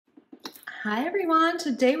Hi everyone,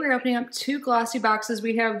 today we're opening up two glossy boxes.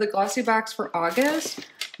 We have the glossy box for August.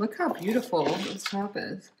 Look how beautiful this top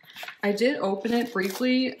is. I did open it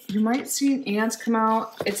briefly. You might see ants come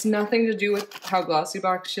out. It's nothing to do with how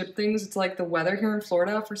Glossybox ship things. It's like the weather here in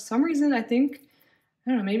Florida. For some reason, I don't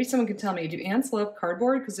know, maybe someone can tell me. Do ants love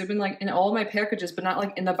cardboard? Because they've been like in all of my packages, but not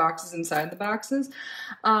like in the boxes inside the boxes.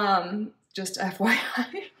 Just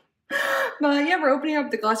FYI. But yeah, we're opening up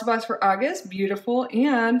the glossy box for August, beautiful,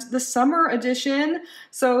 and the summer edition.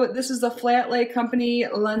 So this is the Flat Lay Company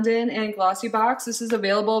London and Glossybox. This is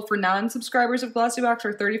available for non-subscribers of Glossybox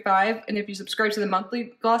for $35, and if you subscribe to the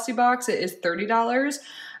monthly Glossybox, it is $30.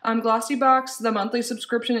 Glossybox, the monthly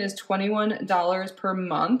subscription is $21 per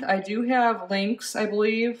month. I do have links, I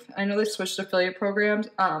believe. I know they switched affiliate programs,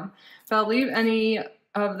 but I'll leave any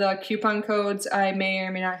of the coupon codes I may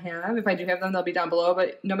or may not have. If I do have them, they'll be down below,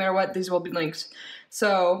 but no matter what, these will be linked.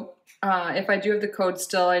 So if I do have the code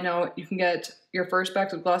still, I know you can get your first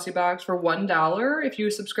box of Glossybox for $1 if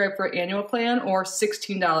you subscribe for an annual plan, or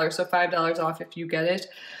 $16, so $5 off if you get it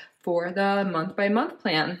for the month-by-month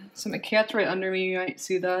plan. So my cat's right under me. You might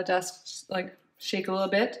see the desk like shake a little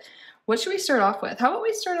bit. What should we start off with? How about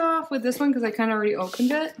we start off with this one because I kind of already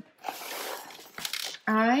opened it.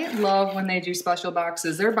 I love when they do special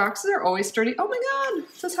boxes. Their boxes are always sturdy. Oh my god,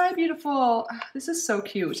 it says hi beautiful. This is so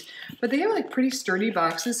cute. But they have like pretty sturdy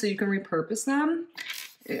boxes so you can repurpose them.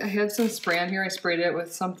 I had some spray on here. I sprayed it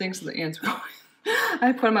with something so the ants would go away.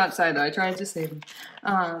 I put them outside though. I tried to save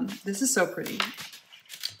them. This is so pretty.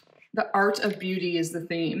 The art of beauty is the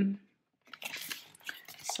theme.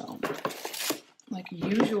 So, like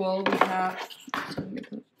usual, we have,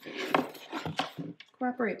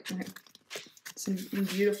 cooperate. Okay. Something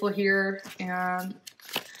beautiful here, and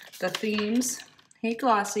the themes. Hey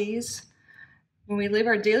Glossies. When we live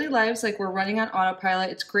our daily lives like we're running on autopilot,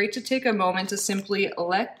 it's great to take a moment to simply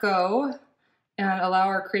let go and allow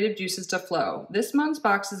our creative juices to flow. This month's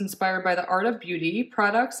box is inspired by the art of beauty,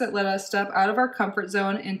 products that let us step out of our comfort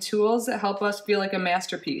zone, and tools that help us feel like a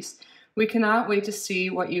masterpiece. We cannot wait to see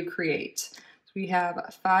what you create. We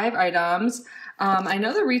have 5 items. I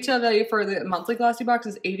know the retail value for the monthly glossy box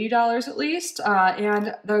is $80 at least,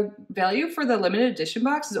 and the value for the limited edition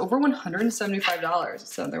box is over $175.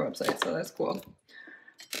 It's on their website, so that's cool.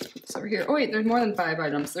 Let's put this over here. Oh wait, there's more than 5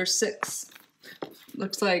 items. There's 6.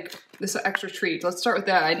 Looks like this is an extra treat. Let's start with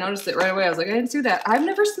that. I noticed it right away. I was like, I didn't see that. I've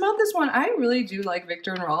never smelled this one. I really do like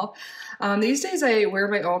Victor and Rolf. These days I wear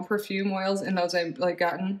my own perfume oils, and those I've like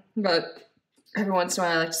gotten, but every once in a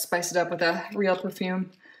while I like to spice it up with a real perfume.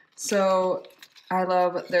 So I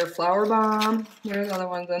love their Flower Bomb. There's other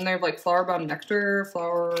ones. And they're like Flower Bomb Nectar,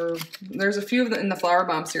 Flower. There's a few of them in the Flower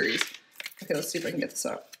Bomb series. Okay, let's see if I can get this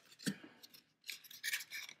out.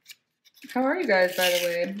 How are you guys, by the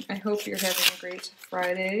way? I hope you're having a great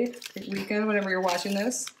Friday, great weekend, whenever you're watching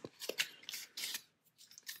this.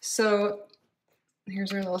 So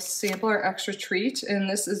here's our little sample, our extra treat. And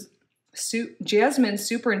this is Jasmine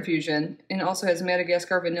Super Infusion, and also has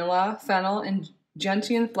Madagascar Vanilla, Fennel, and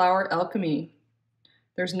Gentian Flower Alchemy.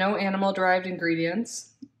 There's no animal-derived ingredients.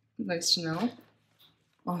 Nice to know.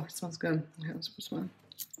 Oh, it smells good. Okay, let's put one.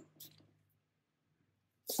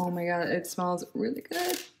 Oh my god, it smells really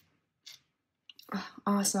good. Oh,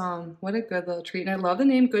 awesome. What a good little treat. And I love the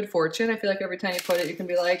name Good Fortune. I feel like every time you put it, you can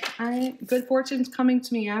be like, good fortune's coming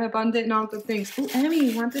to me. I'm abundant in all good things. Ooh,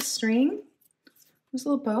 Emmy, you want this string? This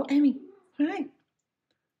little bow? Emmy, hi.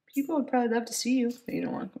 People would probably love to see you, but you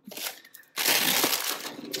don't want them.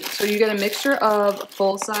 So you get a mixture of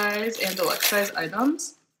full-size and deluxe-size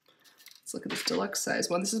items. Let's look at this deluxe-size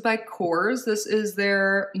one. This is by Kors. This is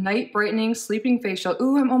their Night Brightening Sleeping Facial.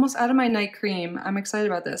 Ooh, I'm almost out of my night cream. I'm excited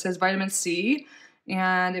about this. It has vitamin C,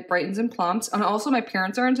 and it brightens and plumps. And also, my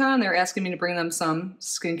parents are in town. They're asking me to bring them some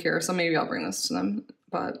skincare, so maybe I'll bring this to them,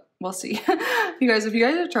 but we'll see. You guys, if you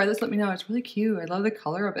guys have tried this, let me know. It's really cute. I love the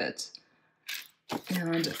color of it.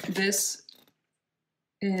 And this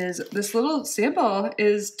little sample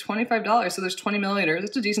is $25, so there's 20 milliliters.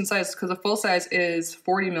 It's a decent size because the full size is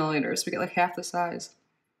 40 milliliters. We get like half the size.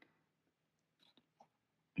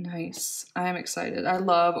 Nice. I'm excited. I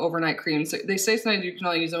love overnight creams. They say sometimes you can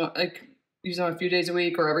only use them a few days a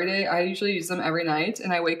week or every day. I usually use them every night,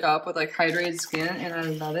 and I wake up with like hydrated skin, and I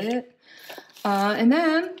love it. And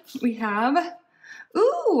then we have,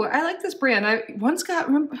 ooh, I like this brand. I once got,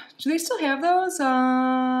 do they still have those?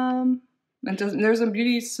 There's a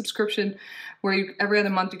beauty subscription where every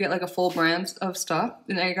other month you get like a full brand of stuff.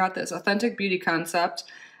 And I got this Authentic Beauty Concept.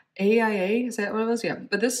 AIA, is that what it was? Yeah,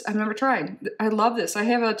 but this I've never tried. I love this. I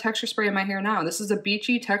have a texture spray in my hair now. This is a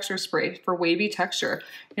beachy texture spray for wavy texture.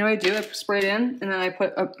 You know what I do? I spray it in, and then I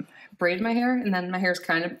put a braid in my hair, and then my hair is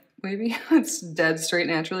kind of wavy. It's dead straight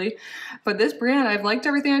naturally. But this brand, I've liked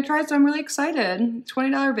everything I tried, so I'm really excited.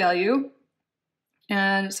 $20 value.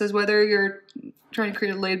 And it says whether you're trying to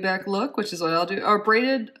create a laid back look, which is what I'll do, or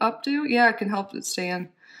braided updo, yeah, it can help it stay in.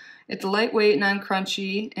 It's lightweight,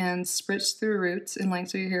 non-crunchy, and spritz through roots and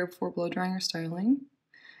lengths of your hair before blow drying or styling.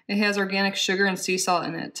 It has organic sugar and sea salt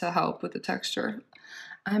in it to help with the texture.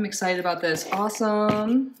 I'm excited about this.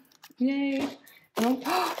 Awesome. Yay.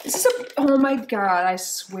 Oh, this is oh my God, I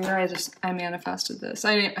swear I manifested this.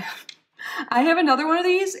 I have another one of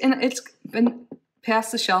these and it's been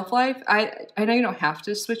past the shelf life. I know you don't have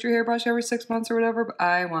to switch your hairbrush every 6 months or whatever, but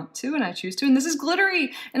I want to and I choose to. And this is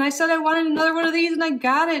glittery. And I said I wanted another one of these and I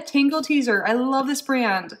got it. Tangle Teaser. I love this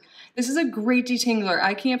brand. This is a great detangler.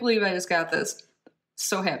 I can't believe I just got this.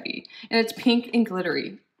 So happy. And it's pink and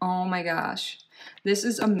glittery. Oh my gosh. This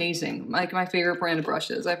is amazing. Like my favorite brand of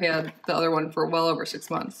brushes. I've had the other one for well over 6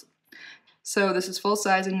 months. So this is full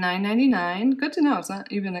size and $9.99. Good to know. It's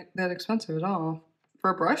not even that expensive at all.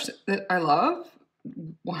 For a brush that I love,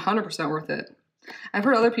 100% worth it. I've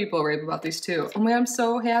heard other people rave about these too. Oh my God, I'm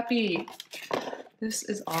so happy. This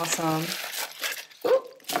is awesome. Ooh.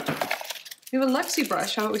 We have a Lexi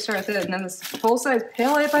brush. How about we start with it? And then this full-size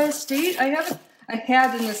palette by Estate. I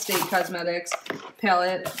had an Estate Cosmetics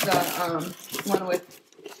palette, the one with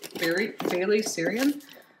Bailey Syrian,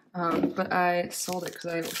 but I sold it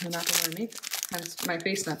because I'm not going to wear makeup. Hence my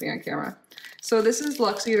face not being on camera. So this is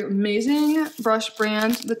Luxie, amazing brush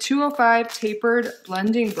brand, the 205 tapered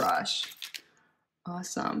blending brush.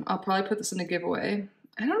 Awesome. I'll probably put this in a giveaway.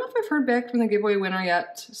 I don't know if I've heard back from the giveaway winner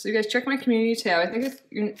yet. So you guys check my community tab. I think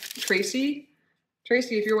it's Tracy.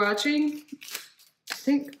 Tracy, if you're watching, I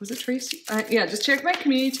think, was it Tracy? Yeah, just check my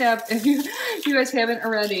community tab if you guys haven't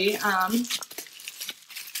already.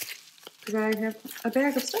 Because I have a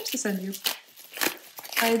bag of stuff to send you.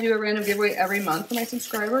 I do a random giveaway every month for my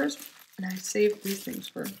subscribers. And I save these things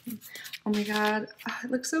for, oh my God, oh,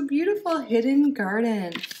 it looks so beautiful. Hidden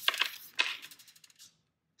Garden.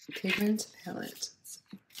 Pigment palette.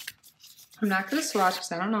 I'm not going to swatch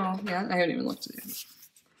because I don't know yet. I haven't even looked at it.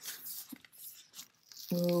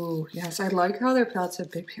 Ooh, yes, I like how their palettes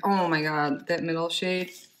have big, oh my God, that middle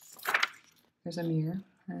shade. There's a mirror.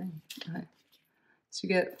 Okay. So you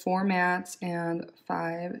get 4 mattes and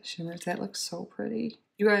 5 shimmers. That looks so pretty.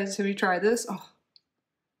 You guys, have you tried this? Oh.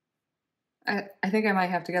 I think I might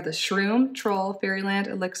have to get the Shroom, Troll, Fairyland,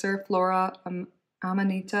 Elixir, Flora,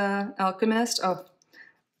 Amanita, Alchemist. Oh,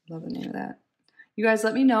 love the name of that. You guys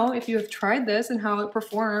let me know if you have tried this and how it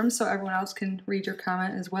performs so everyone else can read your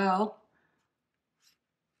comment as well.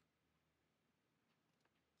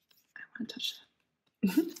 I want to touch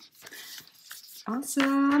that.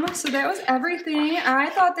 Awesome. So that was everything. I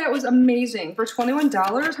thought that was amazing. For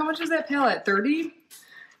 $21, how much is that palette? 30?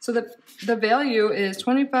 So the value is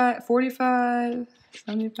 25, 45,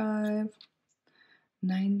 75,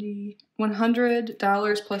 90,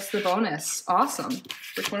 $100 plus the bonus. Awesome.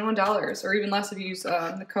 For $21 or even less if you use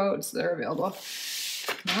the codes that are available.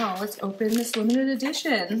 Now let's open this limited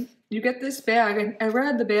edition. You get this bag. I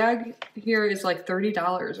read the bag here is like $30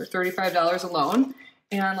 or $35 alone.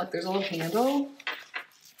 And look, there's a little handle.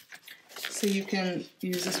 So you can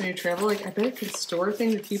use this when you travel. Like, I bet it can store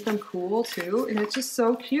things to keep them cool too. And it's just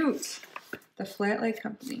so cute. The Flatlay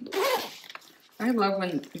Company. I love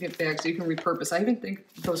when you get bags so you can repurpose. I even think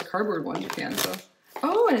those cardboard ones you can. So,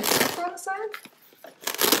 oh, and it's on the side.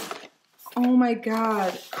 Oh my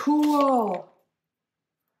God, cool.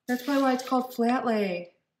 That's probably why it's called Flatlay.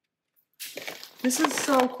 This is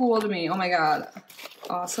so cool to me. Oh my God.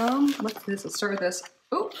 Awesome. Look at this. Let's start with this.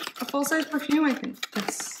 Oh, a full-size perfume, I think.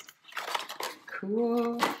 Yes.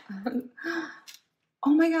 Cool. Oh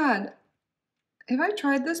my God. Have I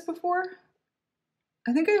tried this before?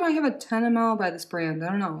 I think I might have a 10 ml by this brand. I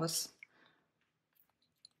don't know. Let's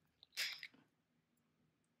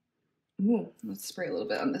spray a little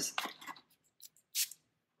bit on this.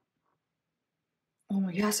 Oh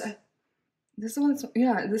my gosh. This one's,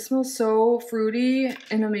 yeah, this smells so fruity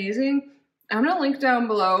and amazing. I'm going to link down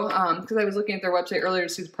below because I was looking at their website earlier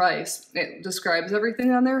to see the price. It describes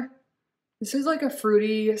everything on there. This is like a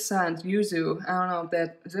fruity scent, yuzu. I don't know if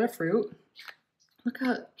that, is that a fruit? Look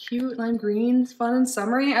how cute, lime green, fun and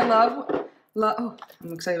summery. I love, oh,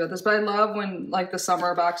 I'm excited about this, but I love when like the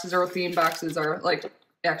summer boxes or theme boxes are like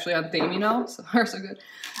actually on theme, you know, so they're so good.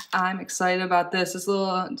 I'm excited about this. It's a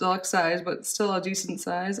little deluxe size, but still a decent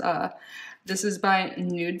size. This is by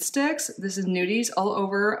Nude Sticks. This is Nudies All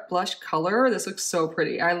Over Blush Color. This looks so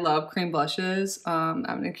pretty. I love cream blushes. I'm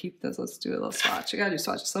gonna keep this. Let's do a little swatch. I gotta do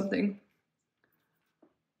swatch of something.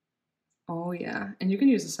 Oh yeah, and you can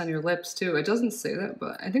use this on your lips too. It doesn't say that,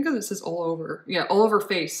 but I think this says all over. Yeah, all over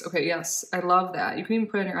face. Okay, yes, I love that. You can even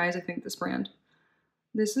put it on your eyes, I think, this brand.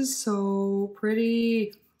 This is so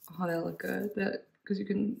pretty. Oh, that look good. That, because you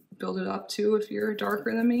can build it up too if you're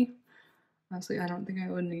darker than me. Honestly, I don't think I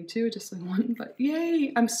would need to, just like one, but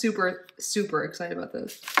yay! I'm super, super excited about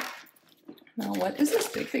this. Now, what is this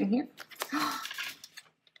big thing here?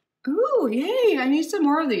 Ooh, yay! I need some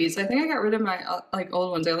more of these. I think I got rid of my like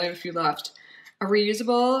old ones. I only have a few left. A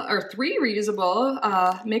reusable, or 3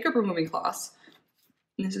 reusable makeup removing cloths.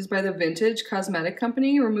 This is by the Vintage Cosmetic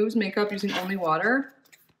Company. Removes makeup using only water.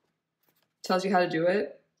 Tells you how to do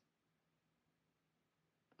it.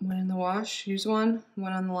 One in the wash, use one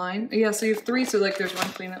on the line. Yeah, so you have 3, so like there's one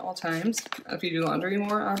clean at all times. If you do laundry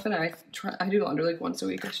more often, I do laundry like once a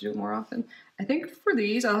week. I should do it more often. I think for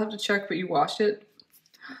these, I'll have to check, but you washed it.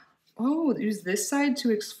 Oh, use this side to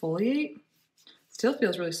exfoliate. Still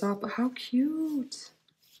feels really soft, but how cute.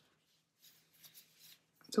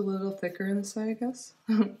 It's a little thicker in the side, I guess.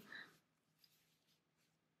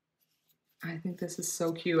 I think this is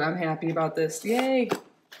so cute. I'm happy about this. Yay.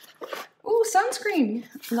 Ooh, sunscreen.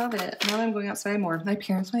 Love it. Now that I'm going outside more. My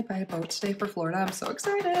parents might buy a boat today for Florida. I'm so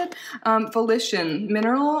excited. Volition.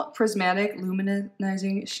 Mineral Prismatic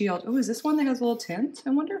Luminizing Shield. Oh, is this one that has a little tint?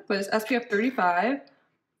 I wonder. But it's SPF 35.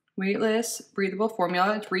 Weightless, breathable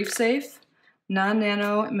formula. It's reef safe.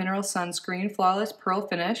 Non-nano mineral sunscreen. Flawless pearl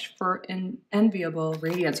finish for an enviable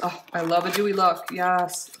radiance. Oh, I love a dewy look.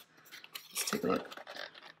 Yes. Let's take a look.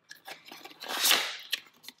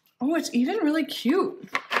 Oh, it's even really cute.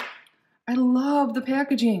 I love the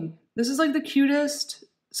packaging. This is like the cutest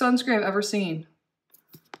sunscreen I've ever seen.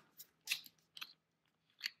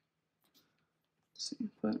 Let's see,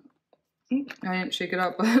 but I didn't shake it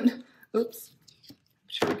up, but oops. I'm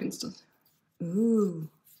sure we can still. Ooh,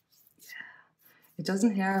 yeah. It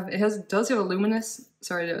doesn't have. It does have a luminous.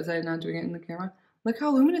 Sorry, was I not doing it in the camera? Look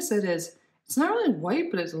how luminous it is. It's not really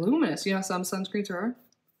white, but it's luminous. You know, some sunscreens are.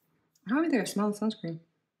 I don't even think I smell the sunscreen.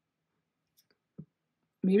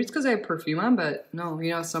 Maybe it's because I have perfume on, but no,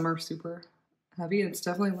 you know, some are super heavy. It's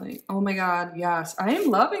definitely like, oh my God, yes. I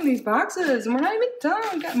am loving these boxes, and we're not even done.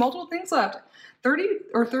 We've got multiple things left. $30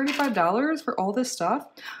 or $35 for all this stuff.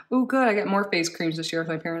 Oh, good. I got more face creams this year with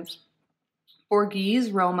my parents.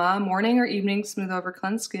 Borghese Roma, morning or evening, smooth over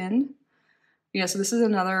cleansed skin. Yeah, so this is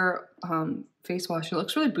another face wash. It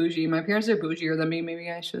looks really bougie. My parents are bougier than me.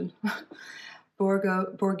 Maybe I should.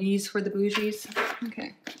 Borghese for the bougies.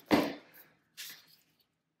 Okay.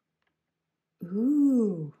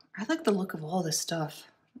 Ooh, I like the look of all this stuff.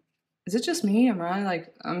 Is it just me?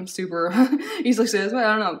 I'm super easily satisfied.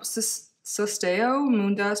 I don't know. Sosteo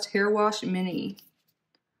Moon Dust Hair Wash Mini.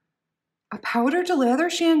 A powder to lather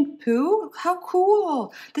shampoo? How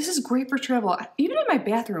cool. This is great for travel. Even in my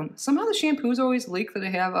bathroom. Somehow the shampoos always leak that I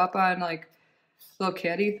have up on like little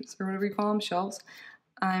caddies or whatever you call them, shelves.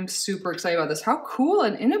 I'm super excited about this. How cool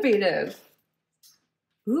and innovative.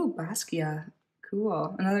 Ooh, Basquiat.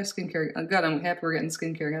 Cool. Another skincare. Good, I'm happy we're getting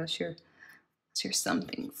skincare. I gotta share some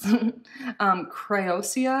things.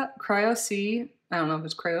 Cryocy. I don't know if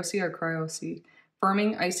it's Cryocy or Cryocy.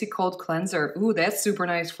 Firming Icy Cold Cleanser. Ooh, that's super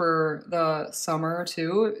nice for the summer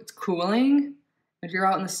too. It's cooling. If you're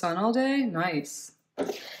out in the sun all day, nice.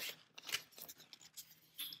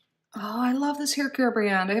 Oh, I love this hair care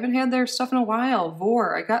brand. I haven't had their stuff in a while.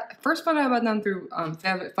 Vor. I first found out about them through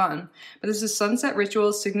FabFitFun. But this is Sunset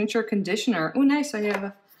Rituals Signature Conditioner. Oh, nice. I have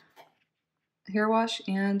a hair wash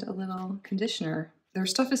and a little conditioner. Their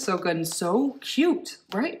stuff is so good and so cute,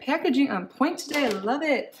 right? Packaging on point today. I love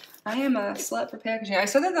it. I am a slut for packaging. I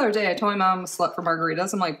said that the other day. I told my mom I'm a slut for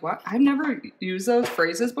margaritas. I'm like, what? I've never used those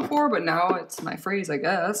phrases before, but now it's my phrase, I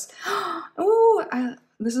guess. Oh,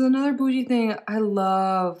 this is another bougie thing. I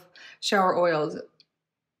love shower oils.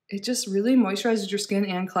 It just really moisturizes your skin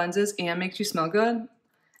and cleanses and makes you smell good.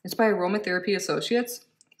 It's by Aromatherapy Associates.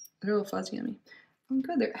 They're a little fuzzy on me. I'm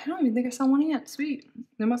good. I don't even think I saw one yet. Sweet.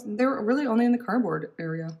 They're really only in the cardboard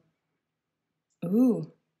area.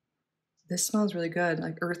 Ooh. This smells really good,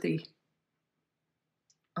 like earthy.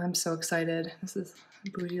 I'm so excited. This is a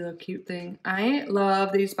bougie little cute thing. I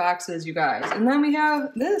love these boxes, you guys. And then we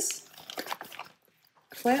have this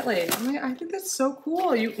flat lay. I think that's so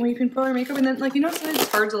cool. When you can put on makeup and then, like, you know, sometimes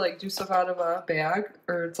it's hard to like do stuff out of a bag,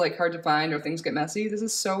 or it's like hard to find, or things get messy. This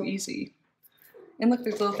is so easy. And look,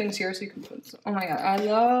 there's little things here so you can put. Oh my God, I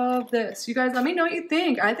love this. You guys, let me know what you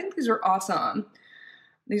think. I think these are awesome.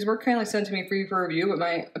 These were kind of like sent to me free for review, but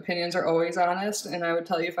my opinions are always honest, and I would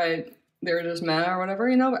tell you if they were just meh or whatever,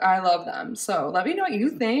 you know, but I love them. So let me know what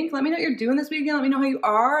you think. Let me know what you're doing this weekend. Let me know how you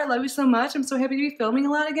are. I love you so much. I'm so happy to be filming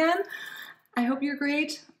a lot again. I hope you're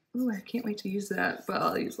great. Ooh, I can't wait to use that, but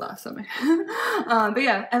I'll use last summer. But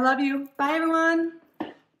yeah, I love you. Bye, everyone.